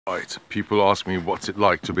Right, people ask me what's it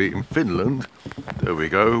like to be in Finland. There we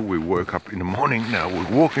go, we woke up in the morning, now we're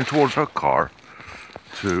walking towards our car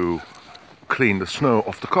to clean the snow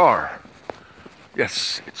off the car.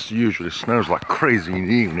 Yes, it usually snows like crazy in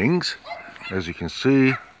the evenings. As you can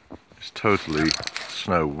see, it's totally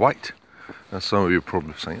snow white. And some of you are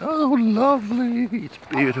probably saying, oh lovely, it's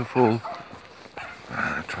beautiful.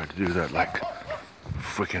 I try to do that like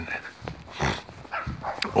freaking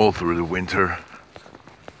all through the winter.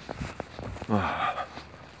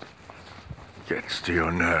 Gets to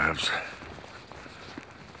your nerves.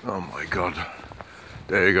 Oh my god.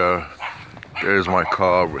 There you go. There's my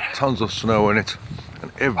car with tons of snow in it.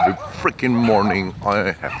 And every freaking morning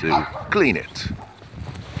I have to clean it.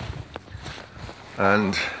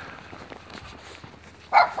 And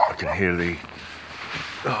I can hear the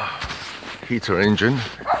heater engine.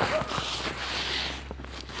 I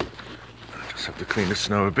just have to clean the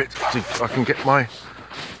snow a bit so I can get my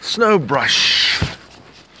snow brush.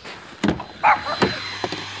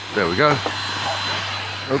 There we go.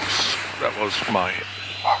 Oops, that was my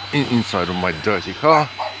inside of my dirty car.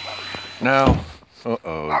 Now,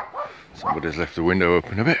 somebody's left the window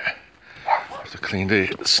open a bit. I have to clean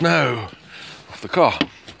the snow off the car.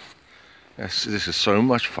 Yes, this is so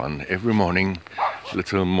much fun. Every morning,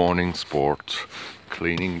 little morning sport,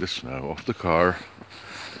 cleaning the snow off the car.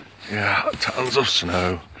 Yeah, tons of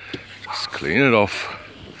snow. Just clean it off.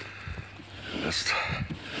 Just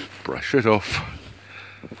brush it off.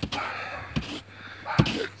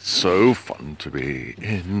 It's so fun to be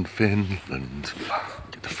in Finland.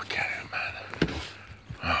 Get the fuck out of here,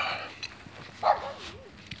 man.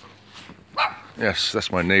 Yes,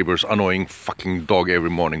 that's my neighbor's annoying fucking dog every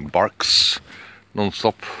morning. Barks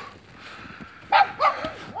non-stop.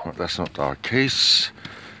 But that's not our case.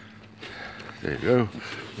 There you go.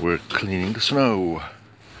 We're cleaning the snow.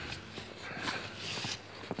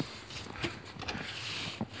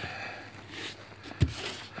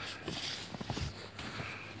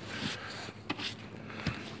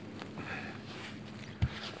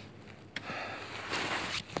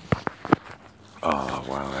 Oh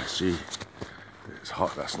wow, I see. It's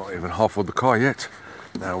hot. That's not even half of the car yet.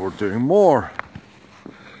 Now we're doing more.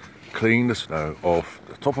 Clean the snow off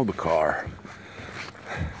the top of the car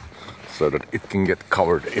so that it can get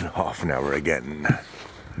covered in half an hour again.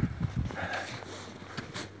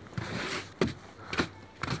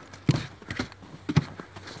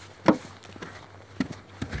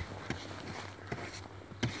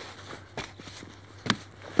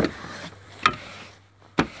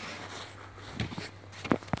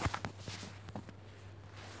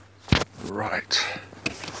 Right,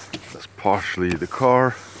 that's partially the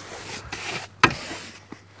car.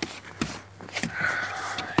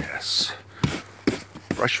 Yes.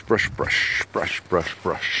 Brush, brush, brush, brush, brush,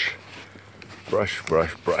 brush. Brush,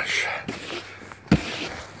 brush, brush.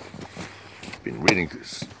 Been reading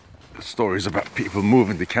stories about people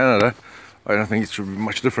moving to Canada. I don't think it should be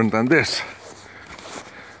much different than this.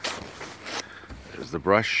 There's the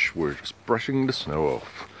brush, we're just brushing the snow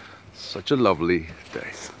off. Such a lovely day.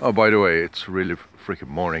 Oh, by the way, it's really freaking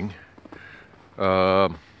morning.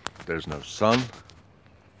 There's no sun.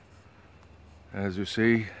 As you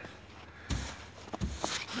see,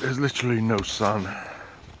 there's literally no sun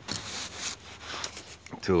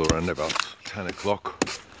until around about 10 o'clock.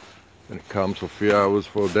 Then it comes for a few hours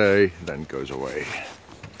for a day, then goes away.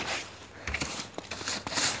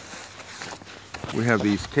 We have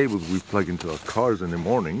these cables we plug into our cars in the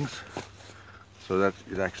mornings, so that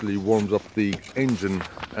it actually warms up the engine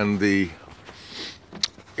and the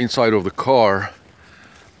inside of the car,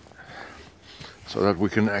 so that we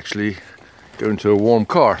can actually go into a warm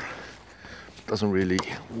car. It doesn't really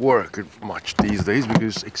work much these days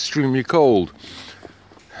because it's extremely cold.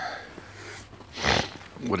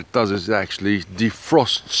 What it does is it actually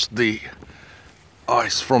defrosts the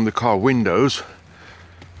ice from the car windows,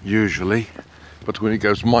 usually, but when it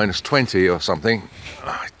goes minus 20 or something,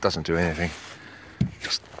 it doesn't do anything.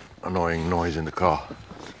 Just annoying noise in the car.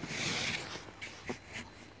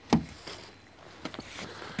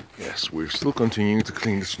 Yes, we're still continuing to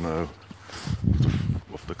clean the snow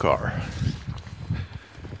off the car.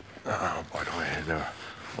 By the way,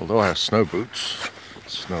 although I have snow boots,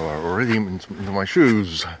 snow are already into my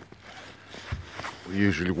shoes. We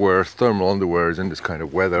usually wear thermal underwear in this kind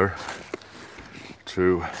of weather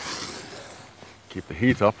to keep the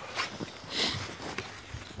heat up,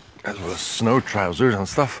 as well as snow trousers and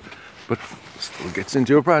stuff, but still gets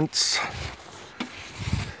into your pants.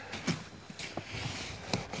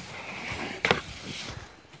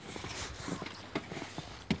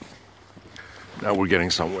 Now we're getting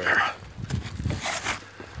somewhere.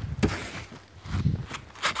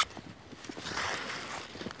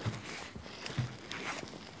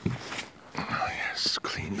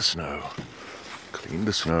 the snow. Clean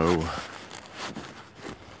the snow.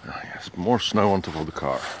 Ah, yes, more snow on top of the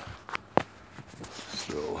car.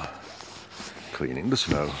 Still cleaning the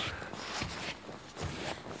snow.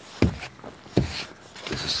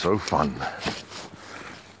 This is so fun.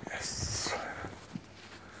 Yes.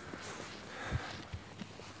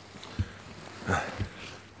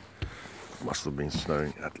 Must have been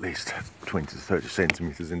snowing at least 20 to 30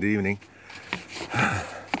 centimeters in the evening.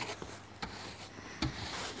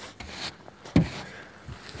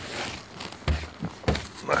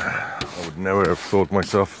 I would never have thought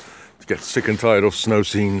myself to get sick and tired of snow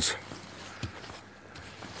scenes.